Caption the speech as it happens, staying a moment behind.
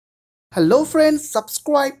Hello friends,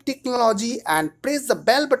 subscribe technology and press the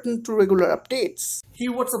bell button to regular updates. Hey,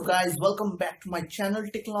 what's up guys, welcome back to my channel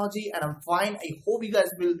Technology, and I'm fine. I hope you guys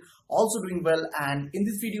will also doing well. And in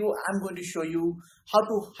this video I'm going to show you how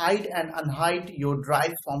to hide and unhide your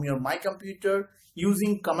drive from your My Computer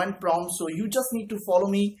using command prompt. So you just need to follow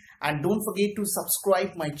me and don't forget to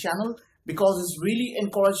subscribe my channel, because it's really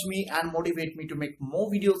encouraged me and motivate me to make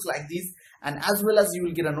more videos like this, and as well as you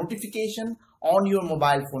will get a notification on your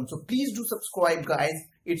mobile phone. So please do subscribe guys,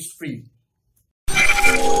 it's free.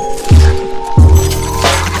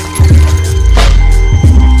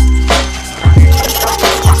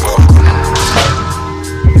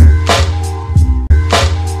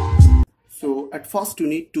 So at first you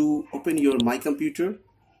need to open your My Computer,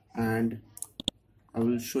 and I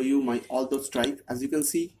will show you my all those drive. As you can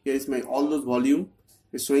see, here is my all those volume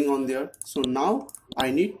is showing on there. So now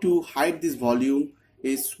I need to hide this volume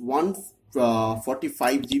is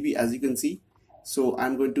 145 GB, as you can see. So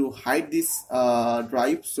I'm going to hide this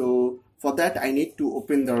drive. So for that I need to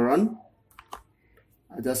open the run.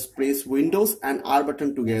 I just press Windows and R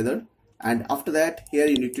button together, and after that here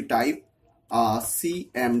you need to type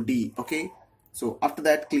CMD. Okay, so after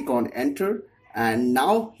that click on enter, and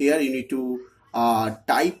now here you need to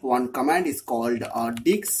type one command is called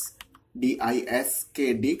Diskpart.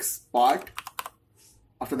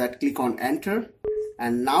 After that click on enter,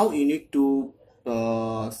 and now you need to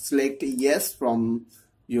select yes from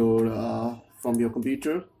your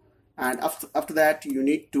computer, and after that you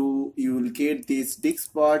will get this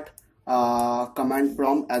Diskpart command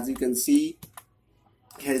prompt. As you can see,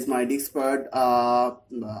 here is my Diskpart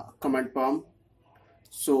command prompt.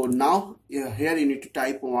 So now here you need to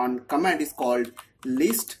type one command is called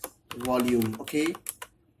list volume. Okay,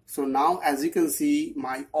 so now as you can see,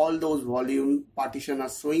 my all those volume partition are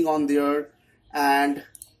showing on there, and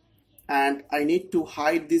I need to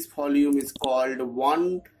hide this volume is called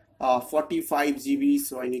 145 GB.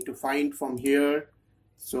 So I need to find from here.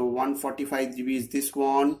 So 145 GB is this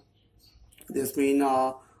one. This means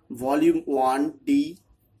volume 1D,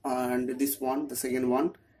 and this one the second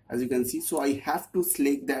one, as you can see. So I have to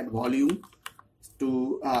select that volume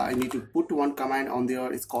to I need to put one command on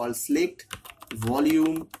there. It's called select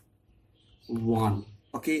volume 1.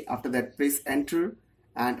 Okay, after that press enter,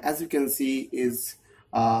 and as you can see is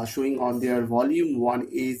showing on there volume 1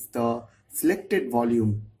 is the selected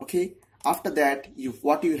volume. Okay, after that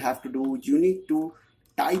what you have to do, you need to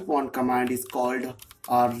type one command is called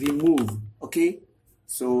remove. Okay,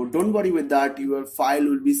 so don't worry with that, your file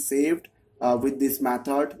will be saved with this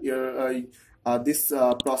method. This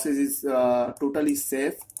process is totally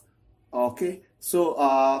safe. Okay, so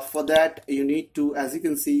for that you need to, as you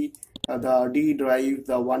can see, the D drive,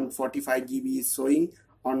 the 145 GB is showing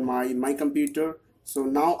on my computer. So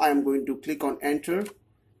now I am going to click on enter,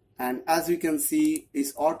 and as you can see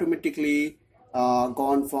it's automatically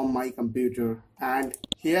gone from my computer. And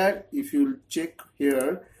here if you check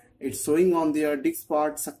here, it's showing on there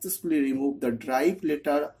Diskpart successfully removed the drive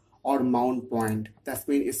letter or mount point. That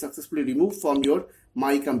means it's successfully removed from your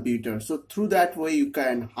My Computer. So through that way you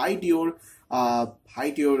can hide your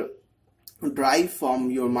drive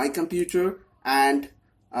from your My Computer. And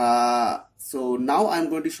so now I'm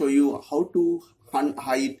going to show you how to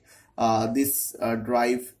hide this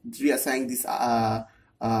drive, reassign this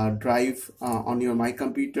drive on your My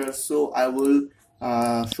Computer. So I will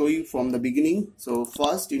show you from the beginning. So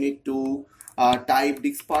first you need to type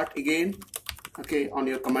Diskpart again, okay, on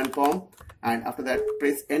your command prompt, and after that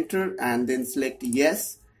press enter and then select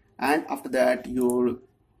yes, and after that your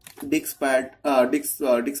Diskpart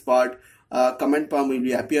command prompt will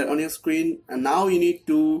be appear on your screen. And now you need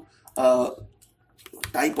to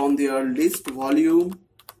type on their list volume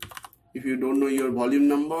if you don't know your volume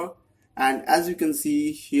number. And as you can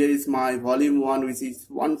see, here is my volume 1, which is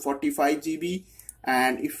 145 GB.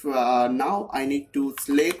 And if now I need to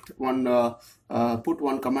select one put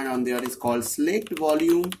one command on there is called select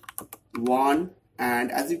volume 1,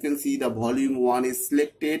 and as you can see the volume 1 is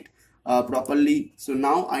selected properly. So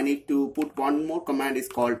now I need to put one more command is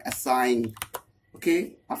called assign.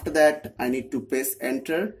 Okay, after that I need to press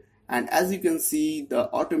enter, and as you can see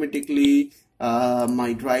the automatically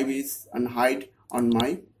my drive is unhide on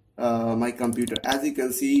my computer. As you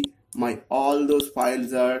can see, my all those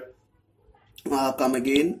files are come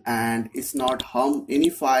again, and it's not harm any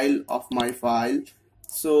file of my file.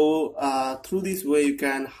 So through this way you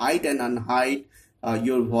can hide and unhide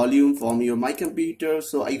your volume from your My Computer.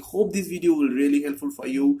 So I hope this video will really helpful for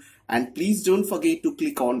you, and please don't forget to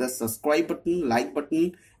click on the subscribe button, like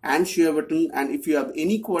button and share button. And if you have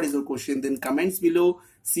any queries or question, then comments below.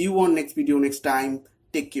 See you on next video next time.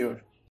 Take care.